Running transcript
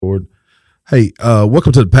Board. Hey,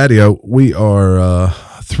 welcome to the patio. We are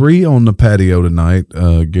 3 on the patio tonight.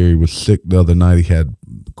 Gary was sick the other night. He had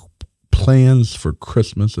plans for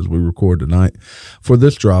Christmas as we record tonight for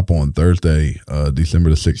this drop on Thursday, December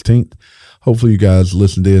the 16th. Hopefully you guys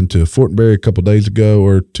listened in to Fortenberry a couple days ago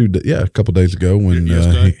or a couple days ago when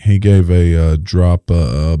he gave a drop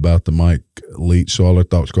about the Mike Leach. So all our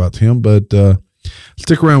thoughts go out to him. But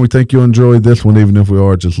stick around. We think you'll enjoy this one, even if we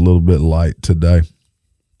are just a little bit light today.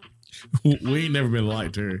 We ain't never been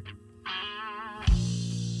light, Terry.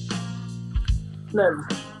 Never.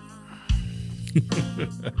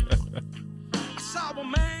 I saw a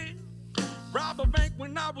man rob a bank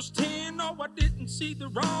when I was 10. No, I didn't see the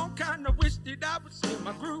wrong kind. I wished that I was him.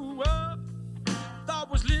 I grew up,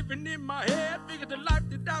 thought was living in my head. Figured the life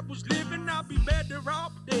that I was living, I'd be better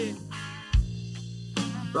off dead.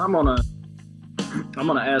 So I'm gonna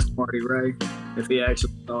ask Marty Ray if he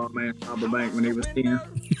actually saw a man rob a bank when he was 10.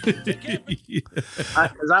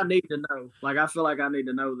 Because I need to know. Like, I feel like I need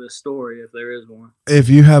to know this story if there is one. If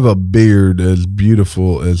you have a beard as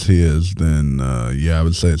beautiful as his, then I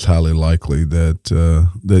would say it's highly likely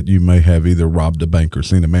that you may have either robbed a bank or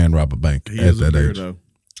seen a man rob a bank at that age. Though.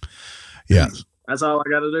 Yeah, that's all I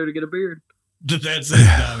got to do to get a beard. That's it,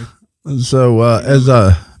 Tommy. So as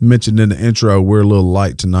I mentioned in the intro, we're a little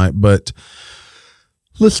light tonight, but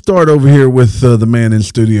let's start over here with the man in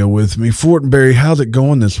studio with me. Fortenberry, how's it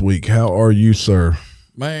going this week? How are you, sir?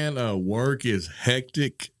 Man, work is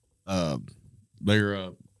hectic.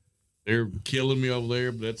 They're killing me over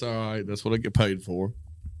there, but that's all right. That's what I get paid for.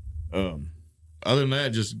 Other than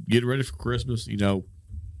that, just get ready for Christmas. You know,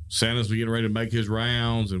 Santa's getting ready to make his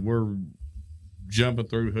rounds, and we're jumping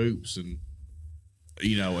through hoops and,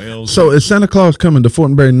 you know, elves. So is Santa Claus coming to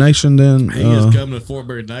Fortenberry Nation then? He is coming to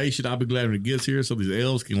Fortenberry Nation. I'll be glad when he gets here so these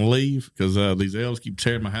elves can leave, because these elves keep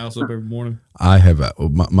tearing my house up every morning. I have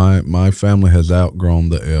my family has outgrown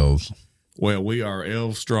the elves. Well, we are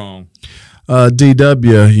elf strong.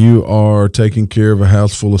 DW, you are taking care of a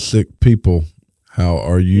house full of sick people. How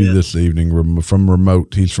are you this evening? From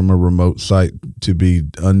remote, he's from a remote site to be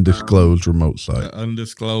undisclosed remote site.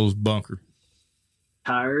 Undisclosed bunker.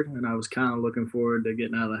 Tired, and I was kind of looking forward to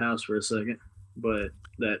getting out of the house for a second, but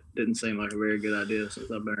that didn't seem like a very good idea since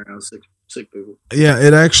I've been around sick people. Yeah,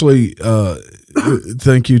 it actually,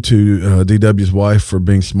 thank you to DW's wife for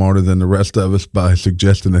being smarter than the rest of us by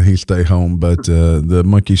suggesting that he stay home, but the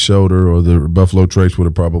monkey shoulder or the buffalo trace would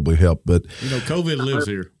have probably helped. But you know, COVID lives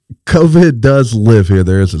here. COVID does live here.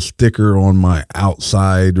 There is a sticker on my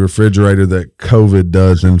outside refrigerator that COVID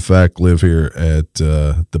does, in fact, live here at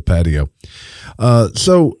the patio.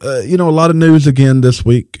 So a lot of news again this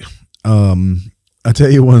week. I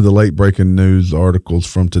tell you one of the late breaking news articles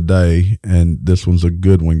from today, and this one's a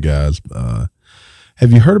good one, guys.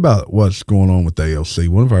 Have you heard about what's going on with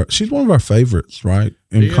AOC? She's one of our favorites, right?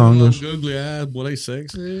 In Congress. Googly eyes, boy, they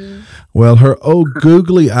sexy. Well, her old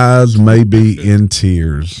googly eyes may be in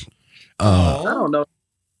tears. I don't know if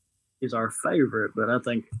she's our favorite, but I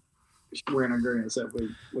think we're in agreement that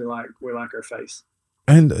we like her face.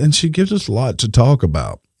 And she gives us a lot to talk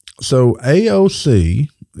about. So AOC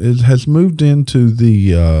has moved into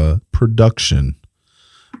the production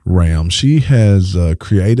realm. She has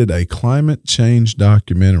created a climate change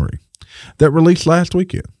documentary that released last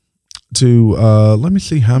weekend to let me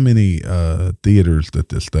see how many theaters that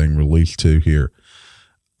this thing released to here.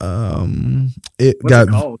 What's it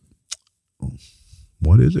called?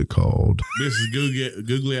 What is it called? This is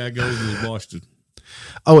Googly Eye Goes to Washington.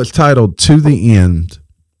 Oh, it's titled To the End.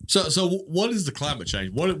 So what is the climate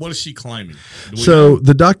change? What is she claiming? So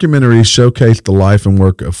the documentary showcased the life and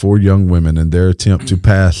work of 4 young women in their attempt to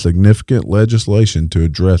pass significant legislation to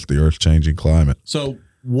address the Earth's changing climate. So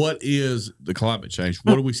what is the climate change?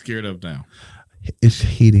 What are we scared of now? It's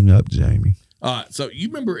heating up, Jamie. All right. So you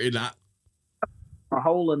remember a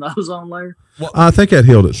hole in the ozone layer? Well, I think that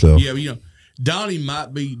healed itself. Yeah, Donnie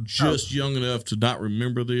might be just young enough to not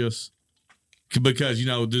remember this. Because,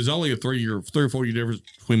 there's only a 3 or 4 year difference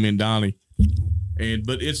between me and Donnie.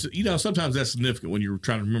 But it's, sometimes that's significant when you're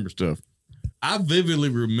trying to remember stuff. I vividly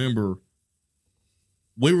remember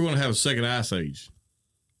we were going to have a second ice age.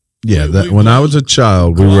 Yeah, when I was a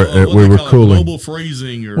child, we were cooling. Global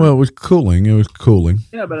freezing. It was cooling. It was cooling.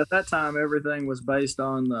 Yeah, but at that time, everything was based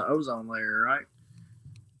on the ozone layer, right?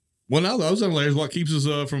 Well, now the ozone layer is what keeps us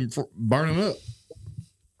from burning up.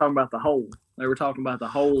 Talking about the hole. They were talking about the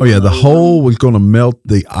hole. Oh, yeah, the hole was going to melt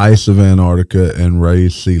the ice of Antarctica and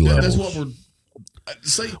raise sea levels. That's what we're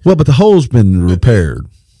saying. Well, but the hole's been repaired.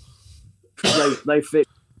 They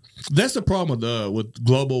fixed. That's the problem with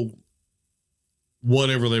global,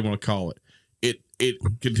 whatever they want to call it. It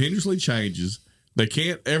continuously changes. They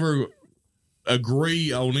can't ever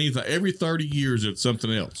agree on anything. Every 30 years, it's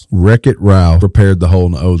something else. Wreck-It Ralph repaired the hole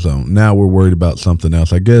in the ozone. Now we're worried about something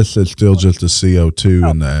else. I guess it's still just the CO2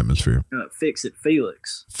 in the atmosphere. Fix-It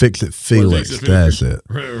Felix. Fix-It Felix. That's it.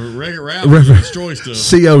 Wreck-It Ralph destroy stuff.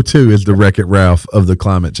 CO2 is the Wreck-It Ralph of the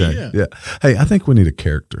climate change. Yeah. Hey, I think we need a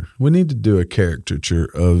character. We need to do a caricature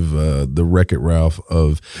of the Wreck-It Ralph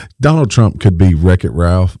of Donald Trump could be Wreck-It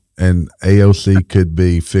Ralph and AOC could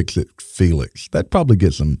be Fix-It Felix. That'd probably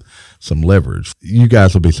get some leverage. You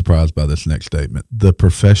guys will be surprised by this next statement. The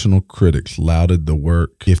professional critics lauded the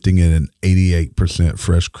work, gifting it an 88%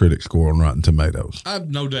 fresh critic score on Rotten Tomatoes. I have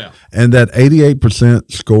no doubt. And that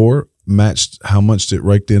 88% score matched how much it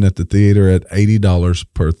raked in at the theater at $80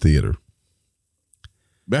 per theater.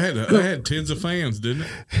 That had tens of fans, didn't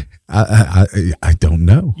it? I don't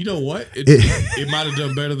know. You know what? It might have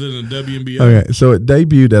done better than the WNBA. Okay, so it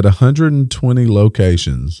debuted at 120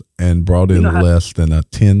 locations and brought in less than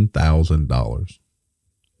 $10,000.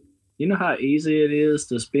 You know how easy it is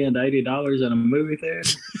to spend $80 in a movie theater?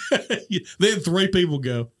 Then 3 people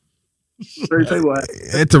go. 3 people.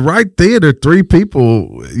 At the right theater, 3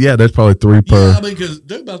 people. Yeah, that's probably 3 per. Yeah, I mean, because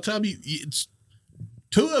by the time it's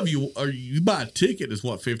 2 of you, or you buy a ticket, is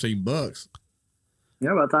what, $15?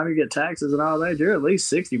 Yeah, by the time you get taxes and all that, you're at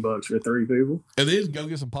least $60 for 3 people. And then go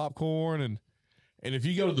get some popcorn, and if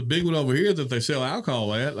you go to the big one over here that they sell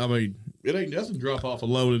alcohol at, I mean, it ain't nothing to drop off a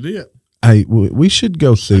loaded it. Hey, we should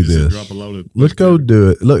go see this. Drop a loaded. Let's go do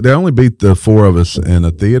it. Look, they only beat the 4 of us in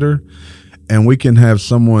a theater, and we can have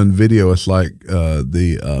someone video us like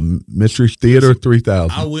the Mystery Theater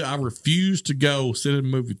 3000. I refuse to go sit in a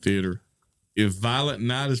movie theater if Violent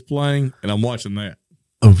Night is playing, and I'm watching that.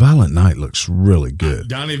 Oh, Violent Night looks really good.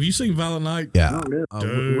 Donnie, have you seen Violent Night? Yeah.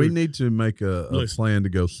 We need to make a plan to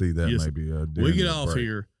go see that maybe. We get off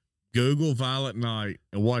here, Google Violent Night,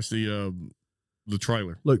 and watch the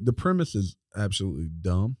trailer. Look, the premise is absolutely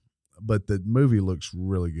dumb, but the movie looks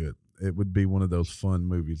really good. It would be one of those fun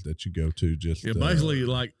movies that you go to just... Yeah, basically,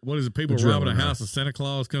 like, what is it? People robbing a house and Santa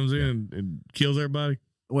Claus comes in and kills everybody?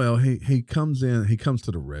 Well, he comes in, he comes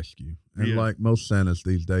to the rescue. And like most Santas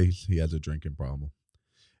these days, he has a drinking problem.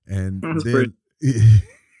 And then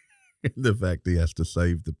the fact he has to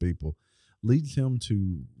save the people leads him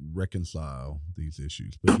to reconcile these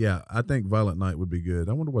issues. But yeah, I think Violent Night would be good.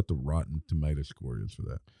 I wonder what the Rotten Tomato score is for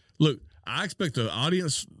that. Look, I expect the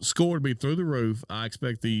audience score to be through the roof. I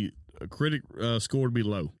expect the critic score to be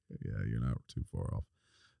low. Yeah, you're not too far off.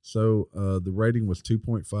 So the rating was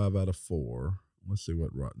 2.5 out of 4. Let's see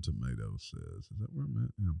what Rotten Tomatoes says. Is that where I'm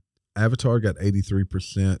at? Yeah. Avatar got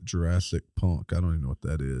 83%. Jurassic Punk, I don't even know what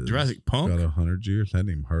that is. Jurassic Punk? Got 100 years. I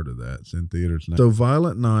hadn't even heard of that. It's in theaters now. So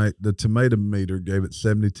Violent Night, the tomato meter gave it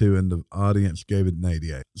 72 and the audience gave it an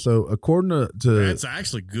 88. So according to that's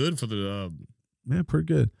actually good for the yeah, pretty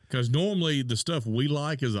good. Because normally the stuff we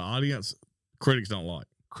like as an audience, critics don't like.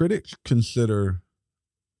 Critics consider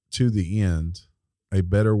To the End a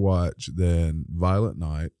better watch than Violent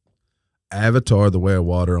Night. Avatar, The Way of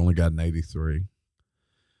Water only got an 83.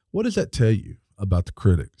 What does that tell you about the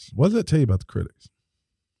critics? What does that tell you about the critics?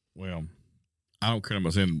 Well, I don't care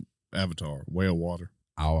about seeing Avatar, Way of Water.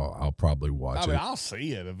 I'll probably watch it. I'll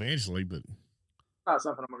see it eventually, but not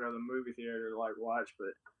something I'm gonna go to the movie theater to like watch. But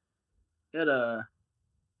it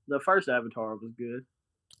the first Avatar was good.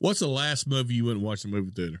 What's the last movie you went and watched in the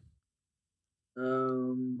movie theater?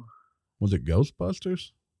 Was it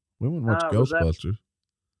Ghostbusters? We went and watched Ghostbusters.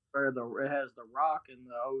 Where it has the Rock and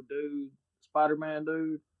the old dude, Spider-Man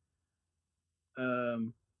dude.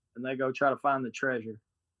 And they go try to find the treasure.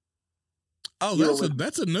 Oh,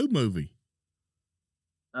 that's a new movie.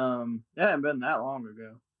 It hadn't been that long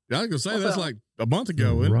ago. I was gonna say that's like a month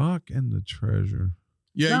ago. The Rock and the Treasure.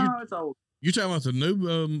 Yeah, no, it's old. You talking about the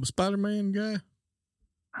new Spider-Man guy?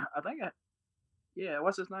 I think. Yeah,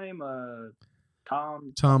 what's his name?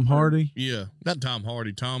 Tom Hardy. Yeah, not Tom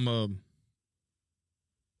Hardy. Tom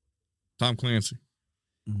Clancy.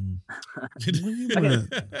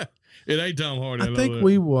 It ain't Tom Hardy. I think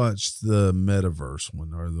we watched the Metaverse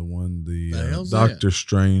one, or the one Doctor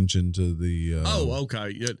Strange into the. Oh,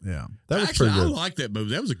 okay, yeah, that was actually pretty good. I like that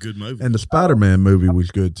movie. That was a good movie. And the Spider-Man movie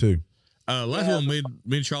was good too. Last one, me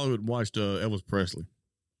and Charlie watched Elvis Presley.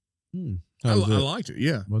 I I liked it.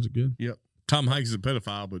 Yeah, was it good? Yep. Tom Hanks is a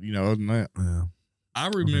pedophile, but other than that, yeah. I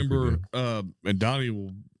remember, and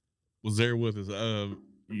Donnie was there with us.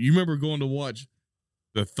 You remember going to watch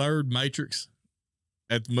the third Matrix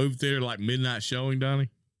at the movie theater, like midnight showing, Donnie?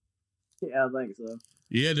 Yeah, I think so.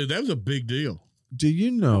 Yeah, dude, that was a big deal. Do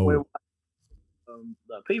you know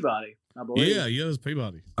the Peabody? I believe. Yeah, it was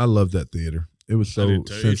Peabody. I love that theater. It was so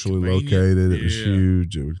centrally located. It was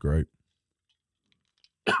huge. It was great.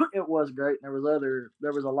 it was great. There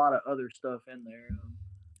was a lot of other stuff in there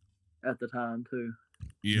at the time too.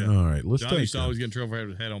 Yeah. All right. Let's Johnny take used to always get in trouble for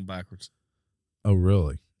having his hat on backwards. Oh,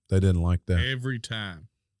 really? They didn't like that? Every time.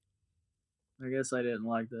 I guess they didn't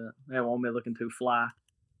like that. They didn't want me looking too fly.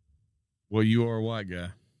 Well, you are a white guy. All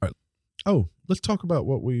right. Oh, let's talk about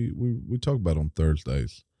what we talk about on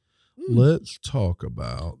Thursdays. Let's talk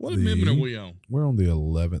about what amendment are we on? We're on the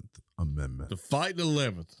 11th Amendment. The fight the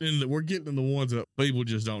 11th. And we're getting to the ones that people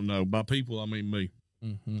just don't know. By people, I mean me.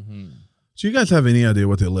 Mm-hmm. So you guys have any idea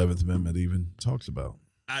what the 11th Amendment even talks about?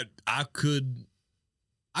 I couldn't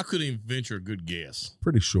even venture a good guess.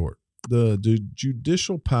 Pretty short. The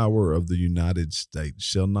judicial power of the United States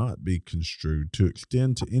shall not be construed to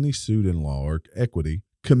extend to any suit in law or equity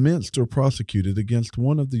commenced or prosecuted against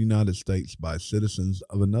one of the United States by citizens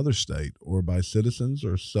of another state or by citizens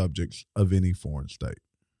or subjects of any foreign state.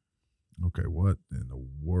 Okay, what in the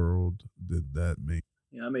world did that mean?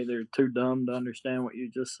 Yeah, I'm either too dumb to understand what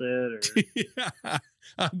you just said, or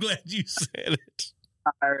I'm glad you said it.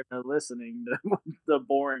 tired of listening to the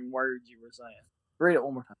boring words you were saying. Read it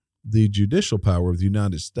one more time. The judicial power of the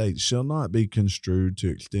United States shall not be construed to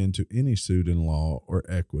extend to any suit in law or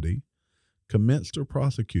equity commenced or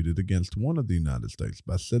prosecuted against one of the United States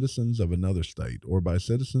by citizens of another state or by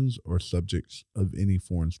citizens or subjects of any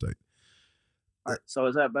foreign state. All right, so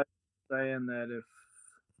is that basically saying that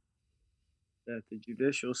the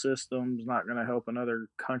judicial system's not going to help another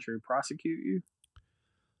country prosecute you?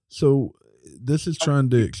 So this is trying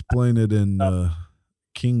to explain it in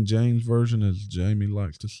King James Version, as Jamie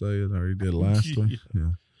likes to say it, or he did last week. Yeah.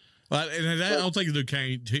 Well, and I don't think the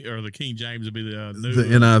King James would be the new. The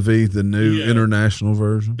NIV, the new International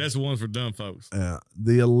Version. That's the one for dumb folks. Yeah.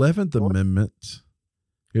 The 11th Amendment.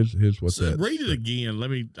 Here's what's that. Read it again.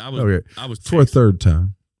 I was for a third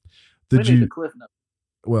time. We need the Cliff Note.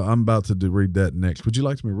 Well, I'm about to read that next. Would you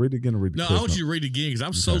like me to read it again or read the No, Cliff I want Note? you to read it again because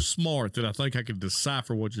I'm so smart that I think I can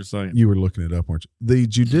decipher what you're saying. You were looking it up, weren't you? The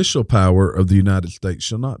judicial power of the United States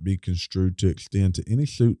shall not be construed to extend to any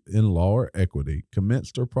suit in law or equity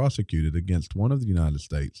commenced or prosecuted against one of the United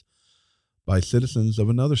States by citizens of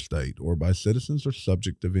another state or by citizens or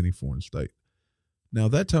subject of any foreign state. Now,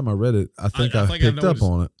 that time I read it, I think I picked up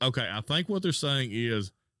on it. Okay, I think what they're saying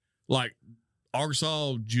is, like,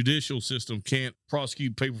 Arkansas judicial system can't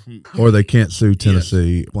prosecute people from... Or they can't sue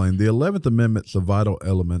Tennessee. Yes. The 11th Amendment's a vital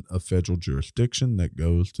element of federal jurisdiction that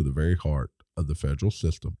goes to the very heart of the federal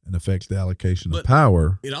system and affects the allocation of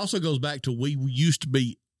power. It also goes back to we used to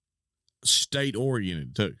be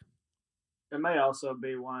state-oriented, too. It may also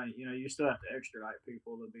be why, you still have to extradite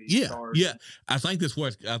people to be charged. Yeah. I think that's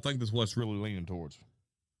what's really leaning towards.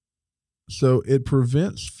 So it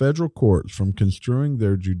prevents federal courts from construing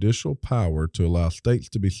their judicial power to allow states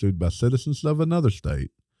to be sued by citizens of another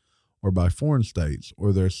state or by foreign states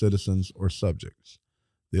or their citizens or subjects.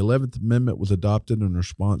 The 11th Amendment was adopted in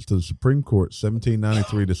response to the Supreme Court's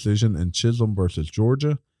 1793 decision in Chisholm versus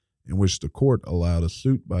Georgia, in which the court allowed a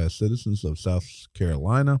suit by citizens of South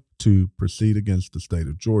Carolina to proceed against the state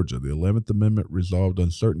of Georgia. The 11th Amendment resolved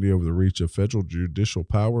uncertainty over the reach of federal judicial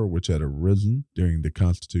power, which had arisen during the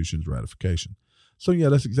Constitution's ratification. So, yeah,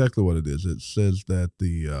 that's exactly what it is. It says that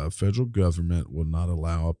the federal government will not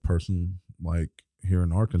allow a person like here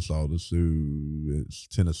in Arkansas to sue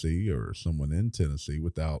Tennessee or someone in Tennessee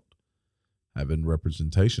without having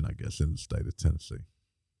representation, I guess, in the state of Tennessee.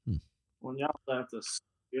 Well, you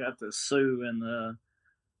have to sue in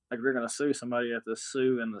if you're going to sue somebody, you have to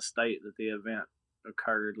sue in the state that the event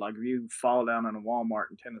occurred. Like if you fall down in a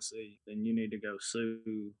Walmart in Tennessee, then you need to go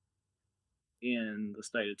sue in the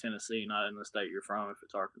state of Tennessee, not in the state you're from if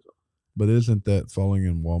it's Arkansas. But isn't that falling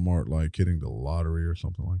in Walmart like hitting the lottery or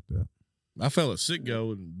something like that? I fell at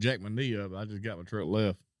Sitco and jacked my knee up. I just got my truck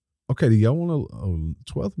left. Okay, do y'all want to...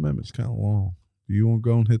 12th Amendment's kind of long. Do you want to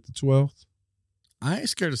go and hit the 12th? I ain't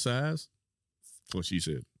scared of size. That's what she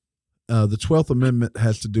said. The 12th Amendment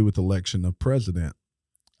has to do with election of president.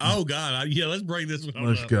 Oh, God. Let's bring this one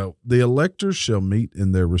Let's go. The electors shall meet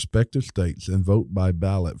in their respective states and vote by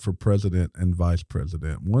ballot for president and vice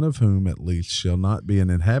president, one of whom at least shall not be an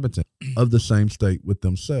inhabitant of the same state with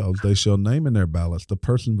themselves. They shall name in their ballots the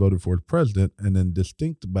person voted for as president, and in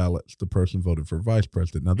distinct ballots the person voted for vice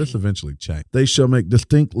president. Now, this eventually changed. They shall make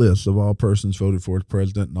distinct lists of all persons voted for as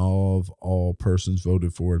president and all persons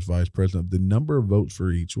voted for as vice president, the number of votes for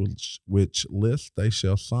each, which list they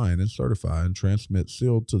shall sign and certify and transmit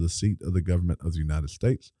sealed to the seat of the government of the United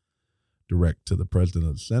States, direct to the President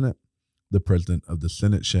of the Senate. The President of the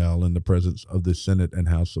Senate shall, in the presence of the Senate and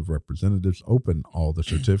House of Representatives, open all the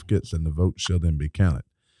certificates, and the vote shall then be counted.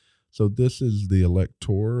 So this is the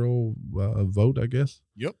electoral vote, I guess?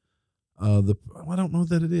 Yep. I don't know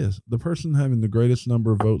that it is. The person having the greatest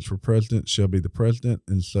number of votes for president shall be the president,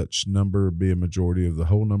 and such number be a majority of the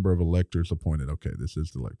whole number of electors appointed. Okay, this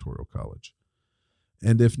is the Electoral College.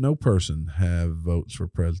 And if no person have votes for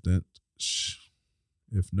president,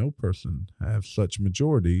 if no person have such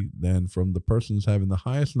majority, then from the persons having the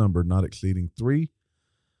highest number, not exceeding 3,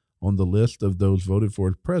 on the list of those voted for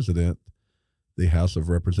as president, the House of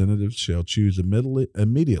Representatives shall choose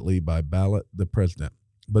immediately by ballot the president.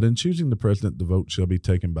 But in choosing the president, the vote shall be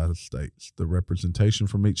taken by the states. The representation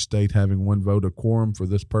from each state having one vote, a quorum for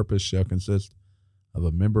this purpose shall consist of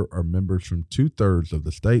a member or members from 2/3 of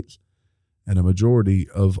the states, and a majority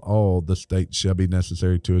of all the states shall be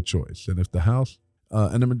necessary to a choice. And if the House,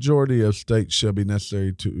 and a majority of states shall be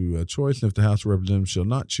necessary to a choice, and if the House of Representatives shall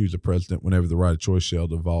not choose a president, whenever the right of choice shall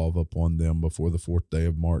devolve upon them before the 4th day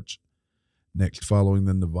of March next following,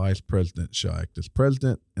 then the vice president shall act as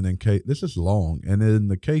president. And in case, this is long, and in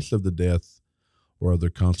the case of the death or other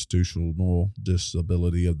constitutional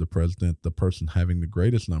disability of the president, the person having the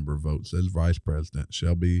greatest number of votes as vice president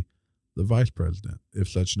shall be the vice president, if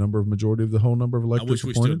such number of majority of the whole number of electors I wish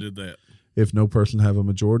we appointed. still did that. If no person have a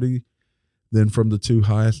majority, then from the 2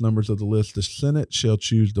 highest numbers of the list, the Senate shall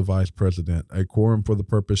choose the vice president. A quorum for the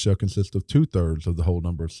purpose shall consist of 2/3 of the whole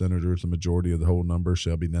number of senators. A majority of the whole number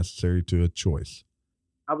shall be necessary to a choice.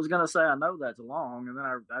 I was going to say, I know that's long, and then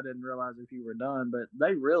I didn't realize if you were done, but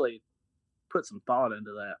they really put some thought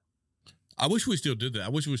into that. I wish we still did that. I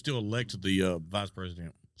wish we still elected the vice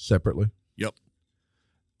president Separately. Yep.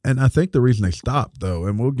 And I think the reason they stopped, though,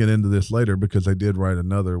 and we'll get into this later because they did write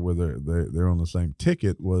another where they're on the same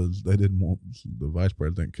ticket, was they didn't want the vice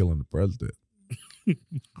president killing the president.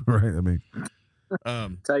 Right? I mean,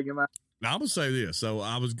 Take him out. now I'm gonna say this. So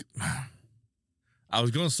I was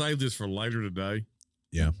gonna save this for later today.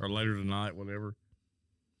 Yeah. Or later tonight, whatever.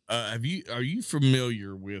 Are you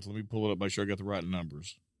familiar with? Let me pull it up. Make sure I got the right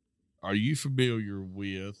numbers. Are you familiar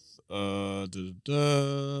with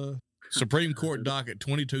Supreme Court Docket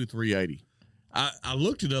 22-380? I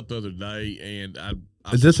looked it up the other day, and I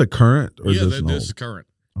is this a current or yeah, is this an this old? is current.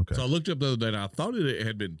 Okay. So I looked up the other day, and I thought it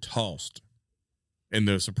had been tossed, and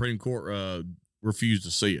the Supreme Court refused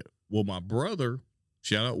to see it. Well, my brother,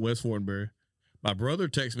 shout out West Fortenberry, my brother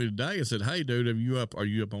texted me today and said, "Hey, dude, are you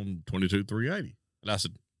up on 22-380?" And I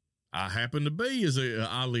said, "I happen to be,"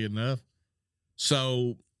 oddly enough.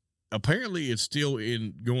 So apparently, it's still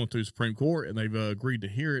going through Supreme Court, and they've agreed to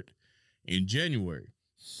hear it in January.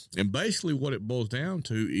 And basically, what it boils down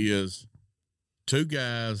to is 2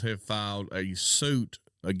 guys have filed a suit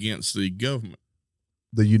against the government.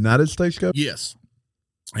 The United States government? Yes.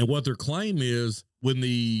 And what their claim is, when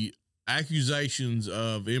the accusations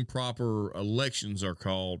of improper elections are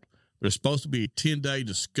called, there's supposed to be a 10-day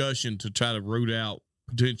discussion to try to root out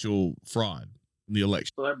potential fraud in the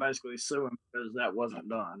election. So they're basically suing because that wasn't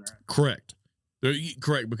done, right? Correct.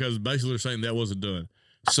 Correct, because basically they're saying that wasn't done.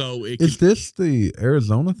 So Is this the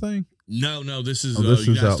Arizona thing? No, this is this is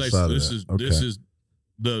United States. outside of This that. is Okay. this is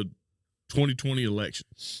the 2020 election.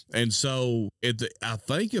 And so I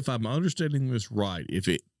think if I'm understanding this right, if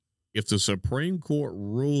the Supreme Court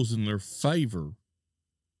rules in their favor,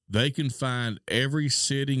 they can find every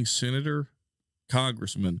sitting senator,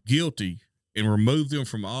 congressman guilty and remove them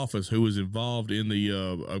from office who was involved in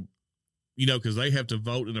the because they have to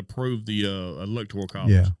vote and approve the electoral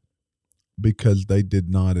college. Yeah. Because they did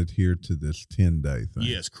not adhere to this 10-day thing.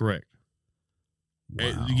 Yes, correct.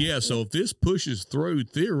 Wow. So if this pushes through,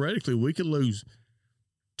 theoretically, we could lose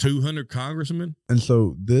 200 congressmen, And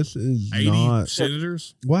so this is 80 not.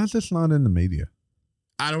 senators. Why is this not in the media?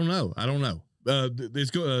 I don't know.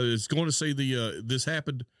 It's going to see this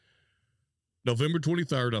happened November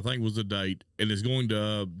 23rd, I think was the date, and it's going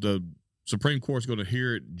to the Supreme Court's going to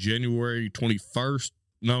hear it January 21st.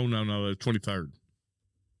 No, the 23rd.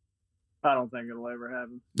 I don't think it'll ever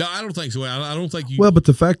happen. No, I don't think so. I don't think you. Well, but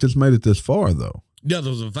the fact it's made it this far, though. No,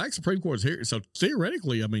 the fact Supreme Court's here, so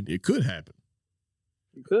theoretically, I mean, it could happen.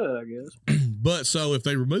 You could, I guess. But so if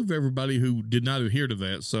they remove everybody who did not adhere to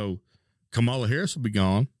that, so Kamala Harris will be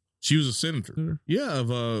gone. She was a senator,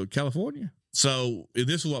 of California. So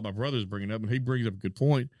this is what my brother's bringing up, and he brings up a good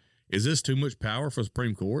point. Is this too much power for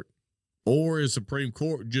Supreme Court, or is Supreme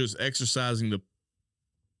Court just exercising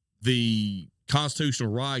the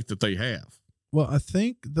constitutional right that they have? Well, I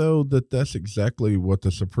think, though, that's exactly what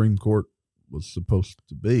the Supreme Court was supposed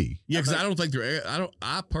to be. Yeah, because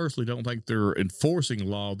I personally don't think they're enforcing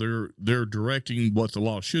law. They're directing what the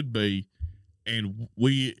law should be, and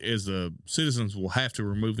we as the citizens will have to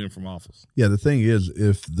remove them from office. Yeah, the thing is,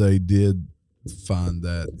 if they did find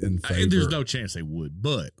that in favor. There's no chance they would,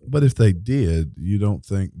 but if they did, you don't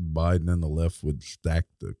think Biden and the left would stack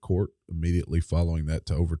the court immediately following that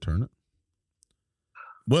to overturn it?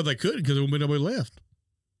 Well, they could because there wouldn't be nobody left.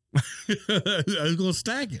 I was going to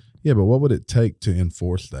stack it. Yeah, but what would it take to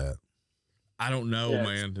enforce that? I don't know,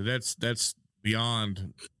 man. That's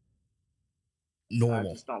beyond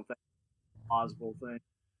normal. I just don't think it's a plausible thing.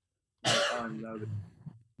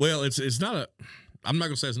 Well, it's not a. I'm not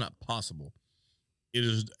going to say it's not possible. It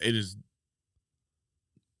is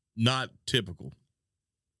not typical.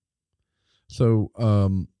 So,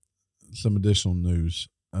 some additional news.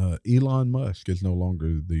 Elon Musk is no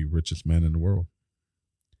longer the richest man in the world.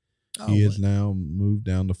 He has now moved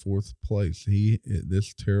down to fourth place.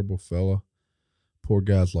 This terrible fella, poor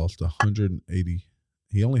guy's lost 180.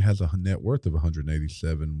 He only has a net worth of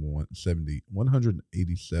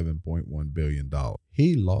 $187.1 billion.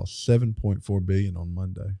 He lost $7.4 billion on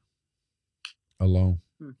Monday alone.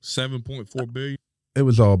 7.4 billion. It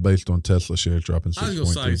was all based on Tesla shares dropping 6.3%. I was going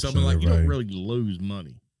to say something like you don't really lose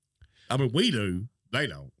money. I mean, we do. They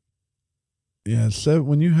don't. Yeah,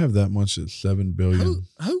 when you have that much, it's $7 billion.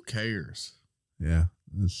 Who cares? Yeah,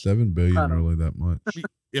 it's $7 billion really that much.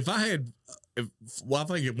 If I had, I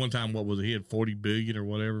think at one time, what was it? He had 40 billion or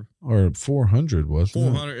whatever, or 400 wasn't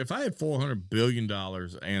 400. If I had $400 billion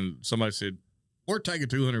and somebody said we're taking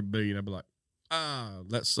 200 billion, I'd be like,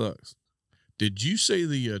 that sucks. Did you see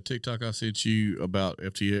the TikTok I sent you about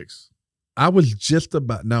FTX? I was just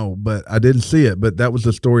about but I didn't see it. But that was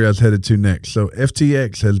the story I was headed to next. So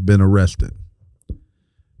FTX has been arrested.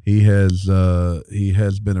 He has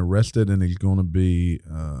been arrested, and he's going to be.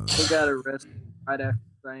 He got arrested right after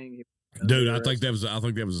saying he. Dude, I think that was a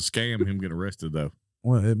scam. Him getting arrested though.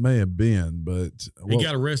 Well, it may have been, but he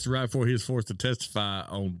got arrested right before he was forced to testify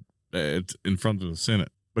in front of the Senate,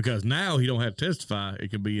 because now he don't have to testify. It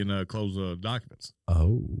can be in closed documents.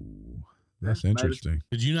 Oh, that's interesting.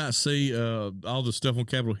 Did you not see all the stuff on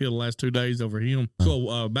Capitol Hill the last 2 days over him?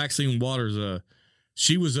 So Maxine Waters,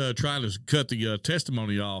 she was trying to cut the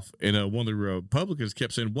testimony off, and one of the Republicans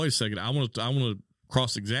kept saying, "Wait a second, I want to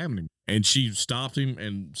cross-examine him." And she stopped him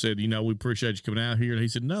and said, "We appreciate you coming out here." And he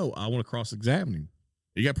said, "No, I want to cross-examine him."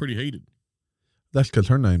 He got pretty heated. That's because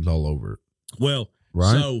her name's all over it. Well,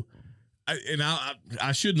 right. So,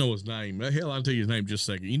 I should know his name. Hell, I'll tell you his name in just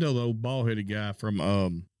a second. You know the old bald-headed guy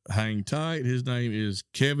from Hang Tight? His name is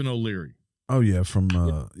Kevin O'Leary. Oh, yeah, from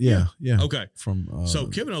yeah. Okay. From so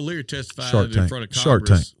Kevin O'Leary testified in front of Congress. Shark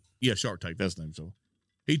Tank. Yeah, Shark Tank, that's the name. So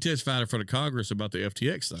he testified in front of Congress about the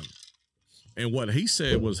FTX thing. And what he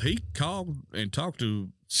said was he called and talked to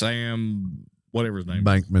Sam, whatever his name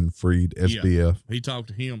Bankman-Fried, SBF. Yeah, he talked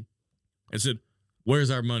to him and said,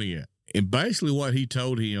 "Where's our money at?" And basically what he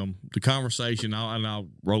told him, the conversation, and I'll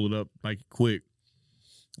roll it up, make it quick,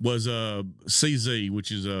 was CZ,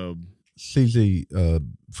 which is CZ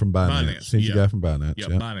from Binance. CZ guy from Binance. Yeah,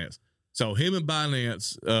 Binance. So him and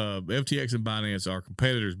Binance, FTX and Binance are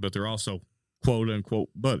competitors, but they're also quote-unquote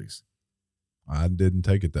buddies. I didn't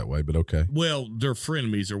take it that way, but okay. Well, they're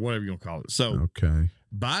frenemies or whatever you're going to call it. So okay.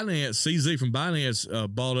 Binance, CZ from Binance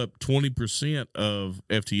bought up 20% of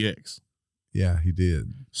FTX. Yeah, he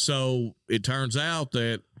did. So it turns out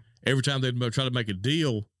that every time they'd try to make a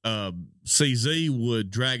deal, CZ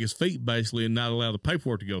would drag his feet basically and not allow the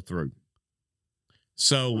paperwork to go through.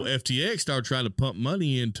 So FTX started trying to pump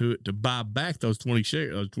money into it to buy back those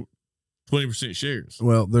 20% shares.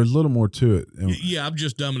 Well, there's a little more to it. Yeah, I'm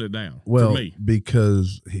just dumbing it down. Well, for me.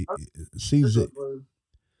 Because CZ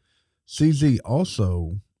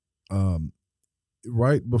also,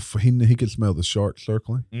 right before he could smell the shark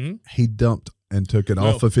circling, he dumped and took it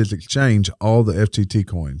off of his exchange all the FTT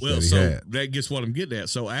coins that he had. That gets what I'm getting at.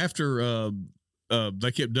 So after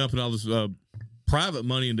they kept dumping all this private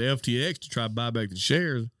money into FTX to try to buy back the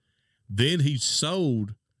shares, then he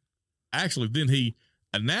sold. Actually, then he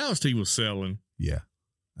announced he was selling. Yeah,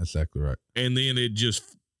 that's exactly right. And then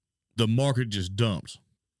the market just dumps.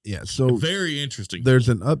 Yeah, so very interesting. There's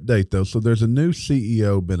an update though. So there's a new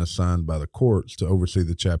CEO been assigned by the courts to oversee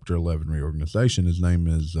the Chapter 11 reorganization. His name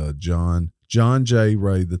is John J.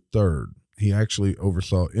 Ray III. He actually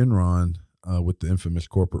oversaw Enron with the infamous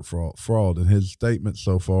corporate fraud. And his statement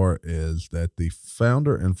so far is that the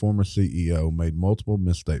founder and former CEO made multiple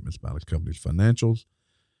misstatements about his company's financials.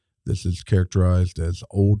 This is characterized as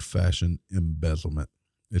old-fashioned embezzlement.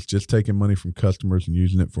 It's just taking money from customers and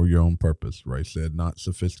using it for your own purpose, Ray said. Not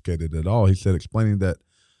sophisticated at all. He said, explaining that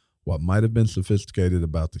what might have been sophisticated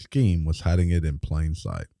about the scheme was hiding it in plain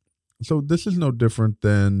sight. So this is no different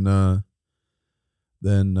than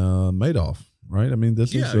Madoff, right? I mean,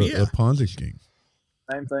 this is a Ponzi scheme.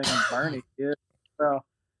 Same thing Bernie did. So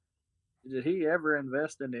Did he ever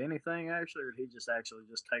invest into anything actually, or did he just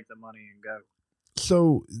take the money and go?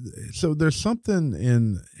 So there's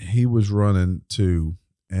something he was running to,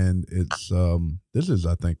 and it's this is,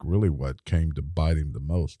 I think, really what came to bite him the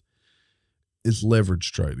most. It's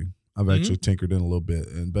leverage trading. I've actually tinkered in a little bit,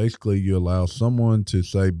 and basically you allow someone to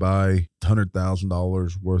say buy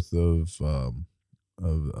 $100,000 worth of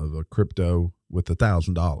a crypto with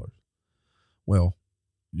 $1,000. Well,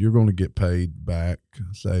 you're going to get paid back,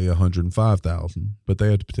 say, $105,000, but they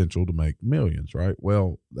had the potential to make millions, right?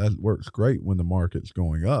 Well, that works great when the market's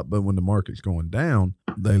going up, but when the market's going down,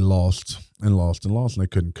 they lost and lost and lost, and they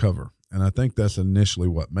couldn't cover. And I think that's initially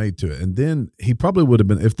what made to it. And then he probably would have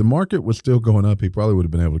been, if the market was still going up, he probably would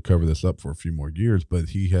have been able to cover this up for a few more years. But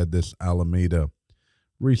he had this Alameda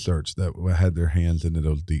research that had their hands into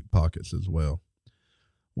those deep pockets as well.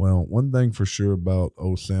 Well, one thing for sure about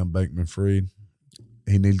old Sam Bankman-Fried,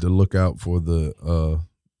 he needed to look out for the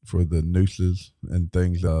nooses and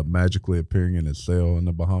things magically appearing in his cell in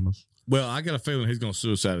the Bahamas. Well, I got a feeling he's going to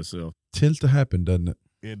suicide himself. Tends to happen, doesn't it?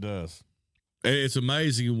 It does. It's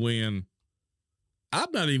amazing when,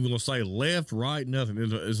 I'm not even going to say left, right, nothing.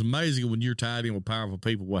 It's amazing when you're tied in with powerful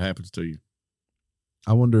people, what happens to you.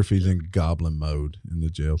 I wonder if he's in goblin mode in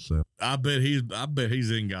the jail cell. I bet he's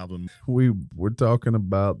in goblin. We're talking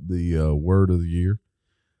about the word of the year.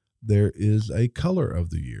 There is a color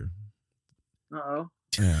of the year. Uh-oh.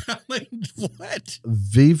 Yeah. I mean, what?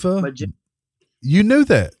 Viva. You knew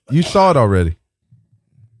that. You saw it already.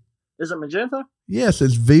 Is it magenta? Yes,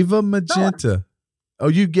 it's Viva Magenta. Oh,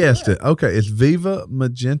 you guessed it. Okay, it's Viva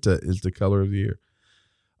Magenta is the color of the year.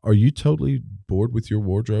 Are you totally bored with your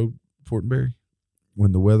wardrobe, Fortenberry?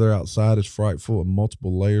 When the weather outside is frightful and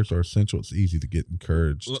multiple layers are essential, it's easy to get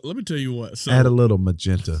encouraged. Let me tell you what. So, add a little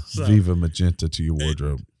magenta, Viva Magenta to your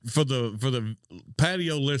wardrobe. For the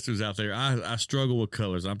patio listeners out there, I struggle with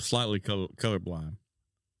colors. I'm slightly colorblind.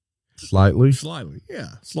 Slightly? Slightly,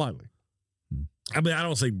 yeah, slightly. I mean, I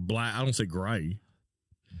don't say black. I don't say gray.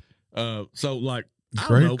 So like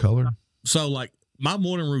gray color. So like my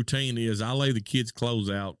morning routine is I lay the kids' clothes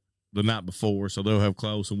out the night before, so they'll have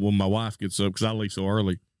clothes. And when my wife gets up, because I leave so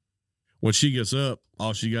early, when she gets up,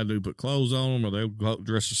 all she got to do is put clothes on them, or they'll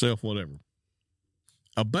dress herself, whatever.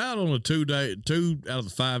 About on a 2 out of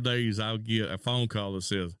the 5 days, I'll get a phone call that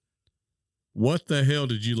says, "What the hell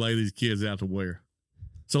did you lay these kids out to wear?"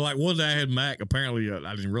 So like one day I had Mac, apparently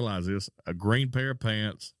I didn't realize this, a green pair of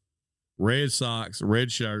pants, red socks, red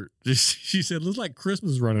shirt. She said, "Looks like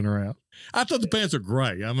Christmas running around." I thought the pants are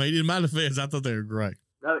gray. I mean, in my defense, I thought they were gray.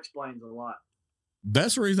 That explains a lot.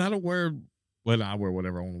 That's the reason I don't wear, well, I wear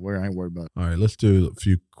whatever I want to wear. I ain't worried about it. All right, let's do a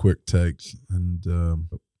few quick takes. And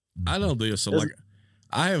I know this. So like,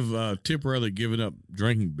 I have temporarily given up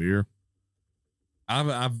drinking beer.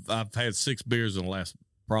 I've had 6 beers in the last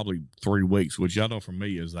probably 3 weeks, which y'all know for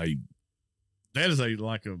me is like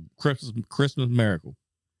a Christmas miracle.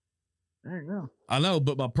 There you go. I know,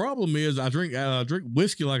 but my problem is I drink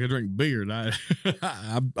whiskey like I drink beer, and I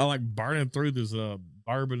like burning through this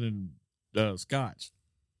bourbon and scotch.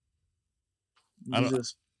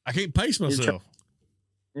 I can't pace myself.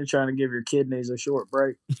 You're trying to give your kidneys a short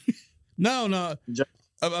break. No,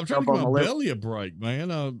 I'm trying to give my belly a break,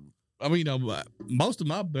 man. I mean, most of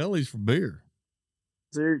my belly's for beer.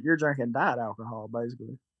 So you're drinking diet alcohol,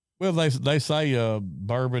 basically. Well, they say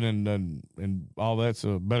bourbon and all that's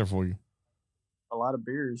better for you. A lot of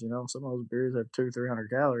beers, some of those beers have 200-300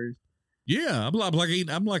 calories. Yeah, I'm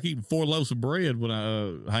like eating 4 loaves of bread when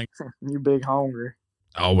I hang. You big hungry.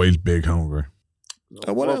 Always big hungry.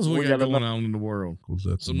 What else we got going on in the world?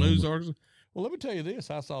 Some news articles. Well, let me tell you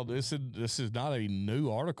this. I saw this. This is not a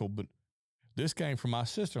new article, but this came from my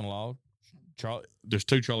sister-in-law. Charlie, there's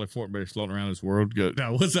 2 Charlie Fortenberrys floating around this world.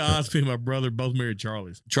 Now, what's the odds? Me and my brother both married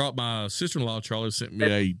Charlies. My sister-in-law Charlie sent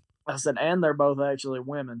me I said, and they're both actually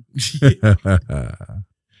women.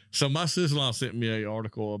 So my sister-in-law sent me an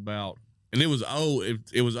article about, and it was old.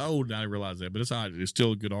 It was old, and I didn't realize that, but it's all right. It's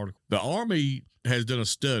still a good article. The Army has done a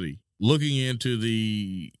study looking into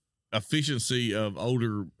the efficiency of old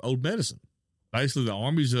medicine. Basically, the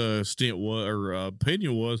Army's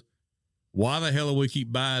opinion was, why the hell do we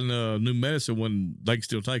keep buying new medicine when they can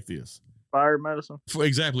still take this? Expired medicine?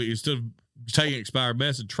 Exactly. Instead of taking expired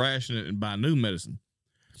medicine, trashing it, and buying new medicine.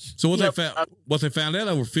 So what they found out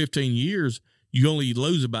over 15 years, you only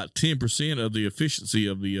lose about 10% of the efficiency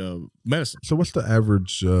of the medicine. So what's the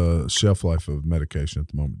average shelf life of medication at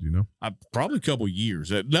the moment? Do you know? Probably a couple of years.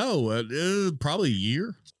 Probably a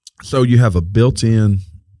year. So you have a built-in.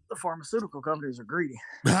 The pharmaceutical companies are greedy.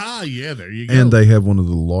 Ah, yeah, there you go. And they have one of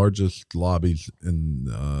the largest lobbies in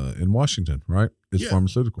Washington, right? It's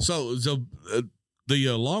pharmaceutical. So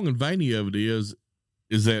The long and veiny of it is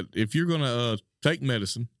that if you're going to take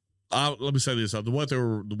medicine, let me say this: the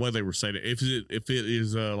way they were saying it, if it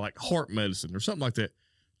is like heart medicine or something like that,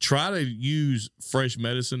 try to use fresh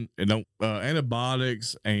medicine and don't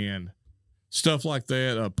antibiotics and stuff like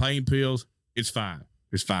that. Pain pills, it's fine.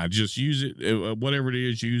 It's fine. Just use it. Whatever it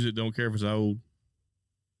is, use it. Don't care if it's old.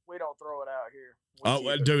 We don't throw it out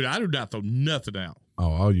here. Dude, I do not throw nothing out.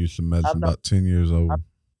 Oh, I'll use some medicine about 10 years old.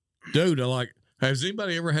 Dude, has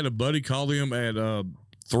anybody ever had a buddy call them at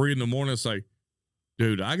 3 a.m. and say,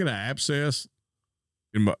 dude, I got an abscess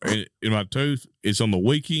in my tooth. It's on the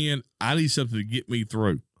weekend. I need something to get me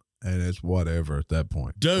through. And it's whatever at that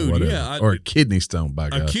point. Dude, whatever. yeah. Or a kidney stone, by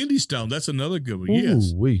God. A kidney stone, that's another good one.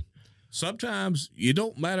 Yes. Ooh-wee. Sometimes it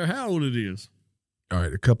don't matter how old it is. All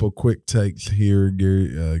right, a couple of quick takes here.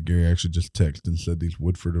 Gary actually just texted and said these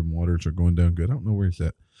Woodford and Waters are going down good. I don't know where he's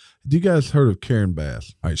at. Have you guys heard of Karen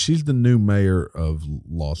Bass? All right, she's the new mayor of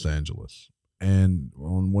Los Angeles. And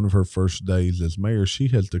on one of her first days as mayor, she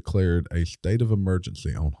has declared a state of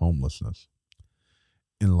emergency on homelessness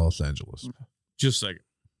in Los Angeles. Just a second.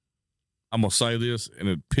 I'm going to say this, and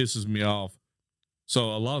it pisses me off.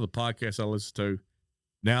 So a lot of the podcasts I listen to,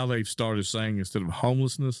 now they've started saying instead of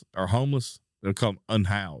homelessness or homeless, they'll call them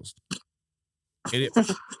unhoused. And it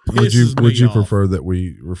would you off. prefer that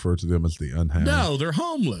we refer to them as the unhoused? No, they're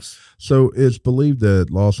homeless. So it's believed that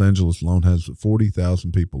Los Angeles alone has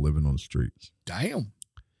 40,000 people living on the streets. Damn.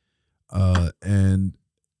 And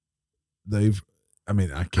I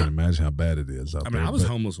can't imagine how bad it is out there. I was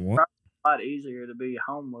homeless once. A lot easier to be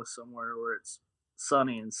homeless somewhere where it's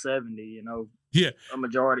sunny and 70, Yeah. a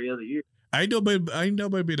majority of the year. I ain't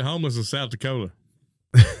nobody being homeless in South Dakota.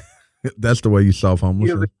 That's the way you solve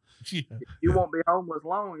homelessness. You won't be homeless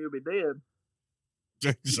long, you'll be dead.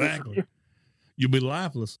 Exactly. You'll be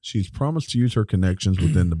lifeless. She's promised to use her connections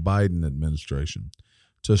within the Biden administration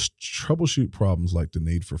to troubleshoot problems like the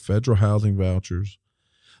need for federal housing vouchers.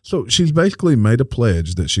 So she's basically made a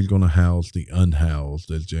pledge that she's going to house the unhoused,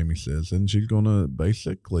 as Jamie says, and she's going to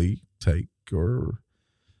basically take or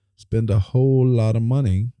spend a whole lot of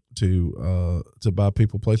money to buy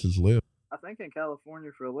people places to live. I think in California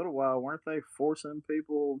for a little while, weren't they forcing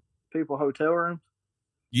people hotel rooms?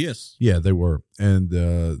 Yes. Yeah, they were. And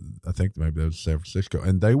I think maybe that was San Francisco.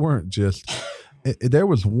 And they weren't just there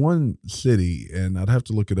was one city, and I'd have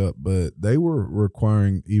to look it up, but they were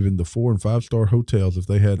requiring even the 4 and 5 star hotels, if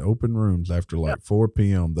they had open rooms after 4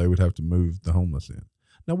 p.m., they would have to move the homeless in.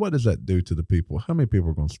 Now, what does that do to the people? How many people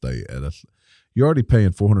are going to stay at us? You're already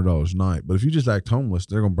paying $400 a night, but if you just act homeless,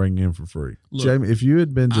 they're going to bring you in for free. Look, Jamie, if you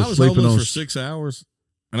had been just sleeping on for 6 hours,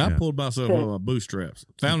 and I pulled myself on my bootstraps,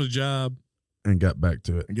 found a job, and got back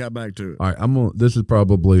to it. All right, this is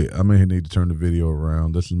probably, I may need to turn the video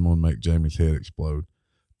around. This is going to make Jamie's head explode.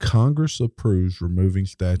 Congress approves removing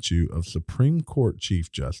statue of Supreme Court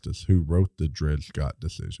Chief Justice who wrote the Dred Scott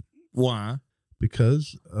decision. Why?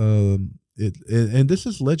 Because and this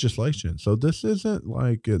is legislation, so this isn't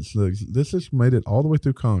like this has made it all the way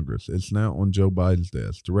through Congress. It's now on Joe Biden's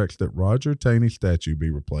desk. Directs that Roger Taney's statue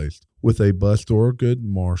be replaced with a bust or Thurgood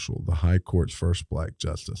Marshall, the High Court's first black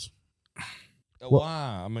justice.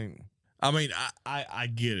 Why? I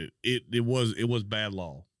get it. It was bad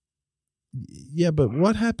law. Yeah, but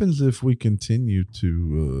what happens if we continue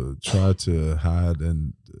to try to hide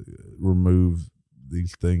and remove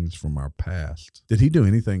these things from our past? Did he do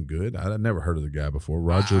anything good? I never heard of the guy before.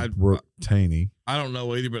 Roger Taney. I don't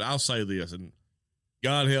know either, but I'll say this, and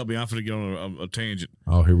God help me, I'm going to go on a tangent.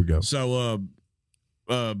 Oh, here we go. So,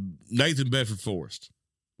 Nathan Bedford Forrest.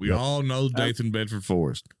 We all know Nathan Bedford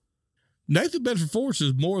Forrest. Nathan Bedford Forrest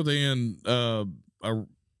is more than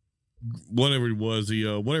whatever it was,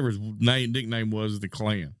 whatever his nickname was in the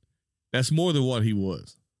Klan. That's more than what he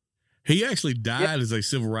was. He actually died as a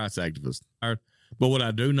civil rights activist. But what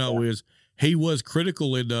I do know is he was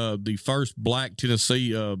critical in the first black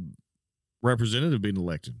Tennessee representative being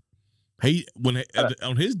elected.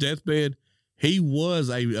 On his deathbed, he was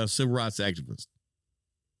a civil rights activist.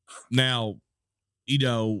 Now,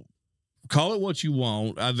 call it what you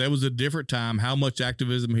want. There was a different time. How much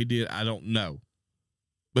activism he did, I don't know.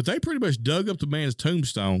 But they pretty much dug up the man's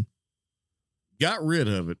tombstone, got rid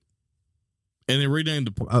of it, and then renamed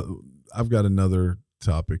the. I've got another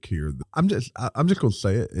topic here. I'm just going to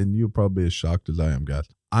say it, and you'll probably be as shocked as I am, guys.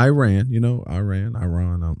 Iran. Iran. I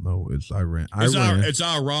don't know. It's Iran. It's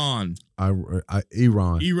Iran.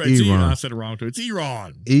 Iran. I said it wrong too. It's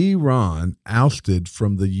Iran. Iran ousted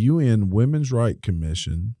from the UN Women's Rights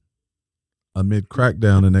Commission amid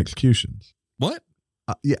crackdown and executions. What?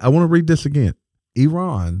 I want to read this again.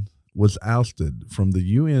 Iran was ousted from the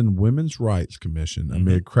UN Women's Rights Commission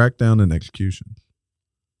amid crackdown and executions.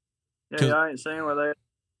 Yeah, I ain't seen where they've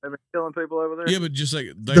been killing people over there. Yeah, but just like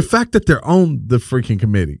The fact that they're on the freaking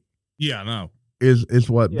committee yeah, I know. is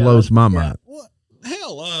what blows my mind. What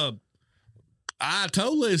hell?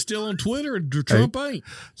 Ayatollah is still on Twitter and Trump ain't.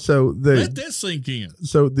 So Let that sink in.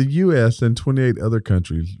 So the U.S. and 28 other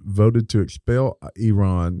countries voted to expel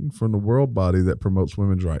Iran from the world body that promotes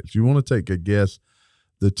women's rights. You want to take a guess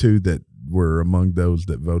the two that were among those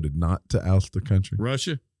that voted not to oust the country?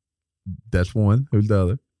 Russia? That's one. Who's the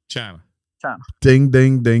other? China. Ding,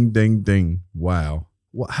 ding, ding, ding, ding. Wow.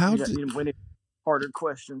 Well, how did... We need harder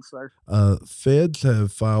questions, sir. Feds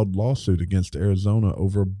have filed lawsuit against Arizona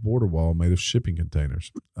over a border wall made of shipping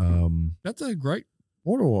containers. That's a great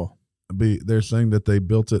border wall. They're saying that they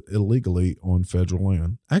built it illegally on federal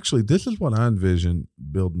land. Actually, this is what I envisioned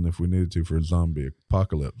building if we needed to for a zombie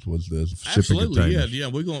apocalypse. Was the shipping containers? Yeah.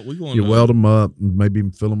 We're going. You weld them up, and maybe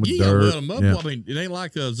fill them with dirt. Weld them up. Yeah. Well, I mean, it ain't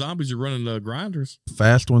like zombies are running grinders.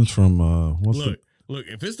 Fast ones from Look,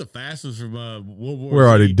 if it's the fastest from World War we're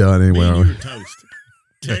already done anyway. Me and you are toast.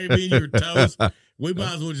 Terry, me and you are toast. We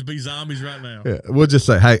might as well just be zombies right now. Yeah, we'll just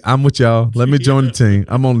say, hey, I'm with y'all. Let me join the team.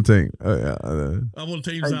 I'm on the team. I'm on the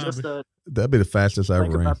team zombie. That'd be the fastest I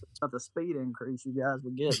ever ran. About the speed increase you guys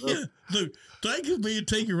would get. Yeah, look, think if me and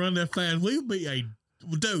T could run that fast, we would be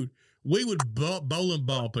we would bowling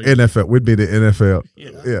ball people. NFL. We'd be the NFL.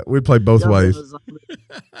 Yeah, we'd play both ways.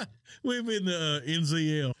 We'd be in the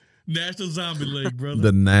NZL. National Zombie League, brother.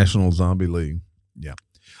 The National Zombie League. Yeah.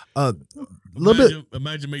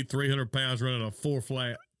 Imagine me 300 pounds running a 4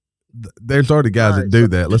 flat. There's already guys that do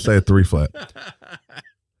that. Let's say a 3 flat.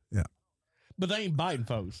 Yeah. But they ain't biting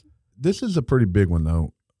folks. This is a pretty big one,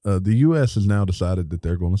 though. The U.S. has now decided that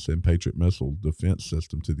they're going to send Patriot missile defense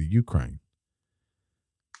system to the Ukraine.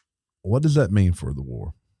 What does that mean for the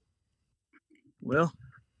war? Well,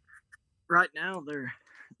 right now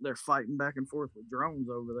they're fighting back and forth with drones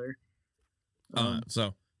over there.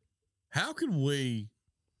 So how could we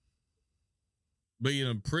be in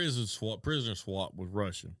a prisoner swap with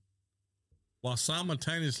Russia while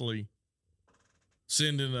simultaneously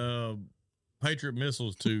sending Patriot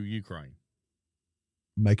missiles to Ukraine?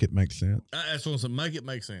 Make it make sense. That's what I'm saying. Make it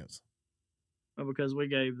make sense. Well, because we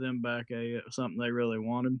gave them back something they really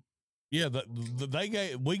wanted. Yeah,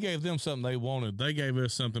 we gave them something they wanted. They gave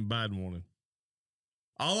us something Biden wanted.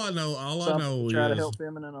 All I know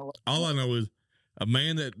is a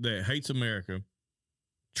man that hates America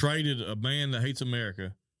traded a man that hates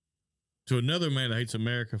America to another man that hates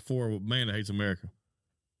America for a man that hates America.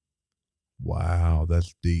 Wow,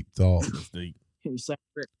 that's deep thought. That's deep. You say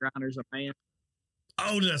Brittany Griner's a man?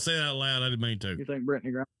 Oh, did I say that out loud? I didn't mean to. You think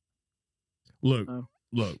Brittany Griner? Look.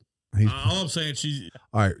 All I'm saying,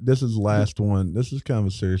 all right, this is the last one. This is kind of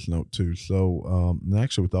a serious note, too. So,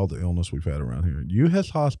 actually, with all the illness we've had around here,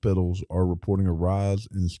 U.S. hospitals are reporting a rise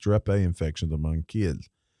in strep A infections among kids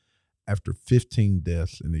after 15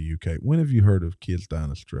 deaths in the U.K. When have you heard of kids dying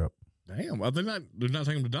of strep? Damn, well, they're not taking them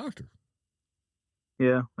to the doctor.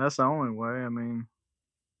 Yeah, that's the only way. I mean,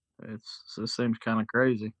 it seems kind of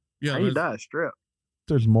crazy. Yeah, how you die of strep?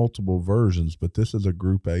 There's multiple versions, but this is a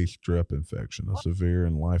group A strep infection, a severe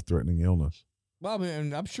and life-threatening illness. Well, I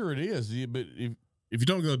mean, I'm sure it is, but if you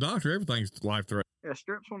don't go to the doctor, everything's life-threatening. Yeah,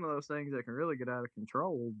 strep's one of those things that can really get out of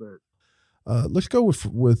control, but... Let's go with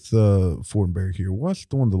Fortenberry here. What's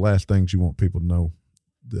one of the last things you want people to know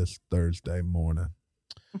this Thursday morning?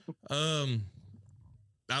 My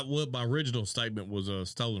original statement was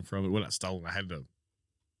stolen from it. Well, not stolen. I had the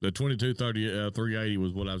 2230 380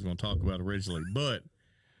 was what I was going to talk about originally. But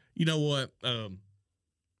you know what?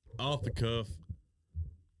 Off the cuff,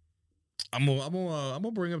 I'm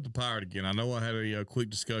gonna bring up the pirate again. I know I had a quick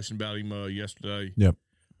discussion about him yesterday. Yep.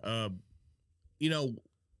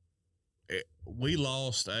 We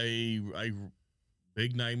lost a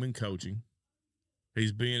big name in coaching.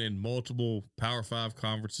 He's been in multiple Power 5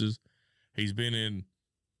 conferences. He's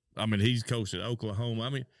coached at Oklahoma. I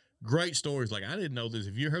mean, great stories. Like, I didn't know this.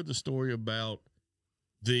 Have you heard the story about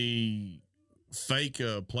the fake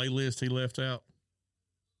playlist he left out?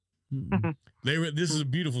 This is a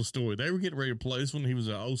beautiful story. They were getting ready to play this when he was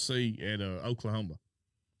an OC at Oklahoma.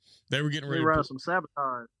 They were getting ready to run some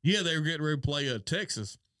sabotage. Yeah, they were getting ready to play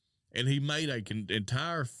Texas, and he made an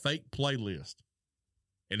entire fake playlist.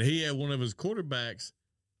 And he had one of his quarterbacks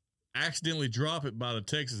accidentally drop it by the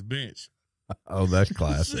Texas bench. Oh, that's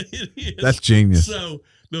classic. That's genius. So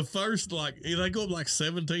the first, they go up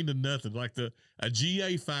 17-0. Like a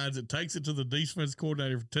GA finds it, takes it to the defense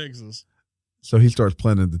coordinator for Texas. So he starts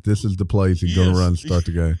planning that this is the plays he's going to run to start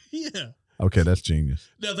the game. Yeah. Okay, that's genius.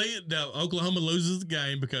 Now Oklahoma loses the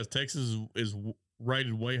game because Texas is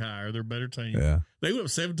rated way higher. They're a better team. Yeah. They went up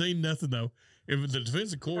 17-0 though. If the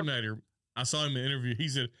defensive coordinator, I saw him in the interview. He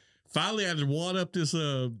said, "Finally, I had to wad up this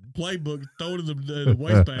playbook, throw it in the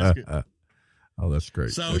wastebasket." Oh, that's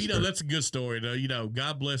great. So that's a good story, though.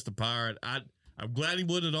 God bless the Pirate. I'm glad he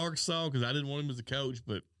wasn't at Arkansas because I didn't want him as a coach,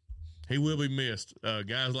 but he will be missed.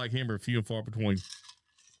 Guys like him are few and far between.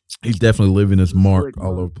 He's definitely leaving his mark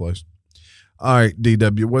all over the place. All right,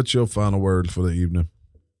 DW, what's your final words for the evening?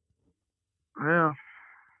 Well,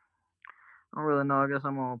 I don't really know. I guess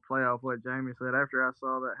I'm going to play off what Jamie said. After I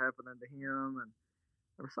saw that happening to him, and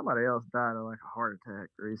there was somebody else died of like a heart attack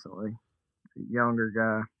recently, a younger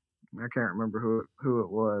guy. I can't remember who it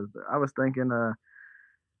was, but I was thinking,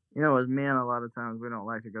 as men, a lot of times we don't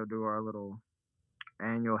like to go do our little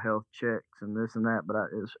annual health checks and this and that, but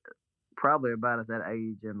it's probably about at that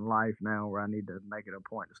age in life now where I need to make it a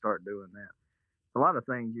point to start doing that. A lot of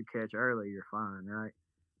things you catch early, you're fine, right?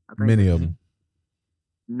 I think many of them.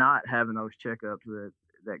 Not having those checkups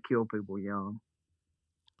that kill people young.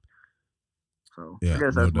 So yeah, I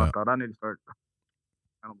guess that's my thought. I need to start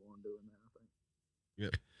doing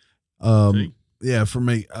that, I think. Yeah, for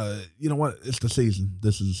me, you know what? It's the season.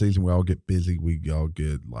 This is the season we all get busy. We all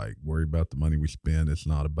get worried about the money we spend. It's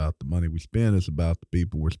not about the money we spend. It's about the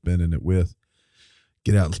people we're spending it with.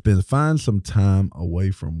 Get out and spend. Find some time away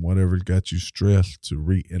from whatever's got you stressed to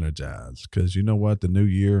re-energize. Because you know what? The new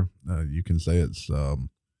year, you can say it's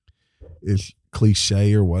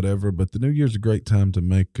cliche or whatever, but the new year's a great time to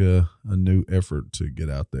make a new effort to get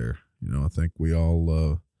out there. I think we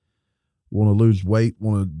all want to lose weight,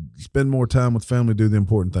 want to spend more time with family, do the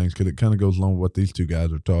important things, because it kind of goes along with what these two guys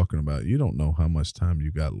are talking about. You don't know how much time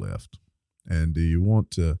you got left. And do you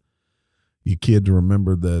want your kid to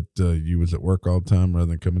remember that you was at work all the time rather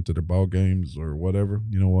than coming to their ball games or whatever?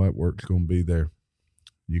 You know what? Work's going to be there.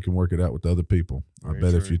 You can work it out with other people. I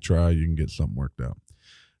bet if you try, you can get something worked out.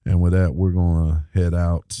 And with that, we're going to head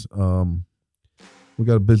out. We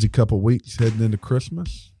got a busy couple of weeks heading into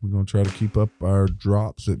Christmas. We're going to try to keep up our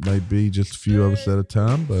drops. It may be just a few of us at a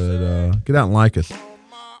time, but get out and like us.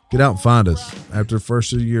 Get out and find us. After the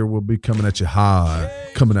first of the year, we'll be coming at you high,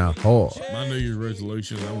 coming out hard. My New Year's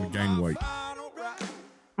resolution is I want to gain weight.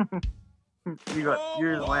 You got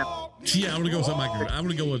yours, Lamp. Yeah, I'm going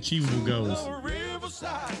to go with achievable goals.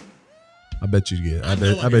 I bet you get. I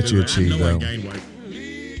bet you achieve that. I that. Gain weight.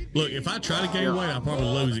 Look, if I try to gain weight, I'll probably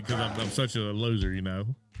lose it because I'm such a loser,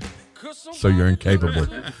 So you're incapable.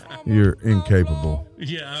 You're incapable.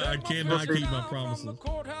 Yeah, I cannot keep my promises.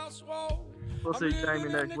 We'll see Jamie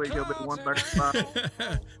next week. He'll be 135.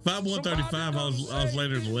 If I'm 135, I was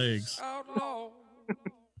later in the legs.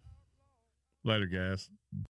 Later, guys.